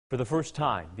For the first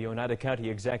time, the Oneida County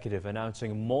Executive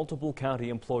announcing multiple county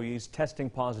employees testing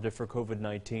positive for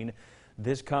COVID-19.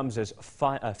 This comes as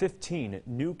 15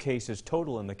 new cases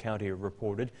total in the county are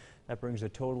reported. That brings the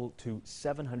total to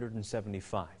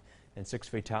 775. And 6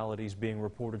 fatalities being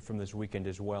reported from this weekend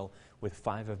as well, with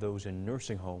 5 of those in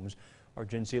nursing homes. Our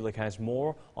Jen Seelig has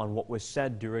more on what was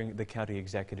said during the county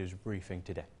executive's briefing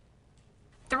today.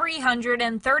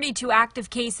 332 active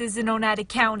cases in Oneida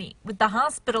County, with the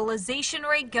hospitalization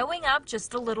rate going up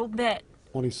just a little bit.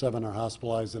 27 are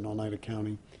hospitalized in Oneida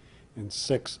County, and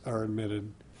 6 are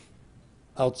admitted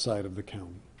outside of the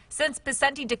county. Since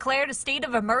Picenti declared a state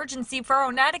of emergency for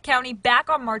Oneida County back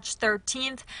on March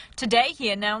 13th, today he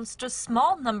announced a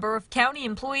small number of county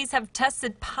employees have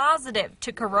tested positive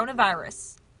to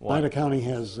coronavirus. Oneida County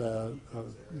has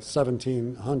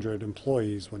 1,700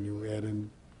 employees when you add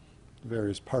in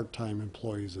various part-time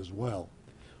employees as well.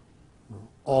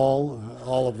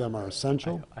 All of them are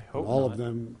essential. I hope all not. of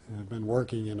them have been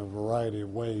working in a variety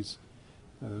of ways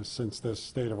since this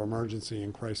state of emergency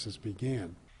and crisis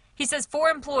began. He says 4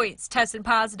 employees tested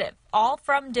positive, all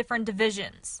from different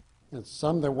divisions. And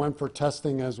some that went for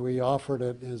testing as we offered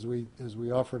it, as we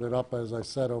offered it up, as I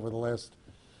said, over the last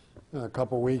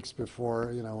couple weeks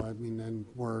before, and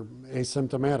were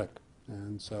asymptomatic,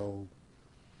 and so.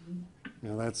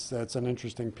 That's an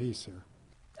interesting piece here.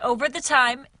 Over the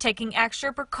time, taking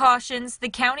extra precautions, the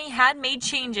county had made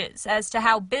changes as to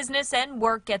how business and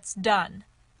work gets done.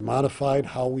 Modified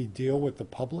how we deal with the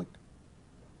public.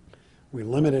 We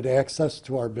limited access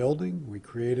to our building. We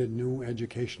created new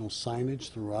educational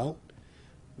signage throughout.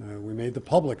 We made the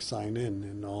public sign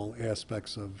in all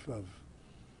aspects of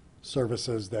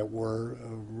services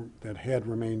that had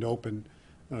remained open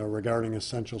regarding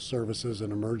essential services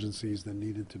and emergencies that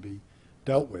needed to be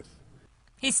dealt with.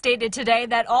 He stated today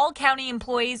that all county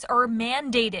employees are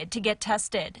mandated to get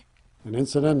tested. And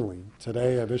incidentally,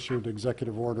 today I've issued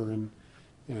executive order in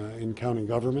county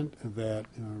government that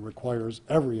requires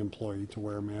every employee to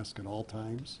wear a mask at all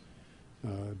times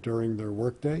during their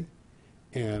workday,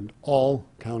 and all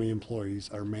county employees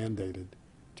are mandated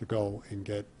to go and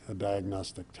get a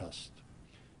diagnostic test.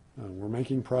 We're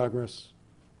making progress.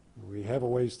 We have a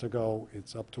ways to go.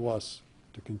 It's up to us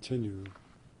to continue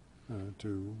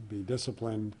to be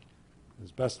disciplined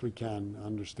as best we can,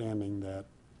 understanding that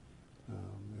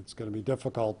it's going to be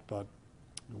difficult, but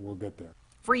we'll get there.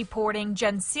 Reporting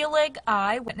Jen Seelig,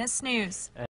 Eyewitness News.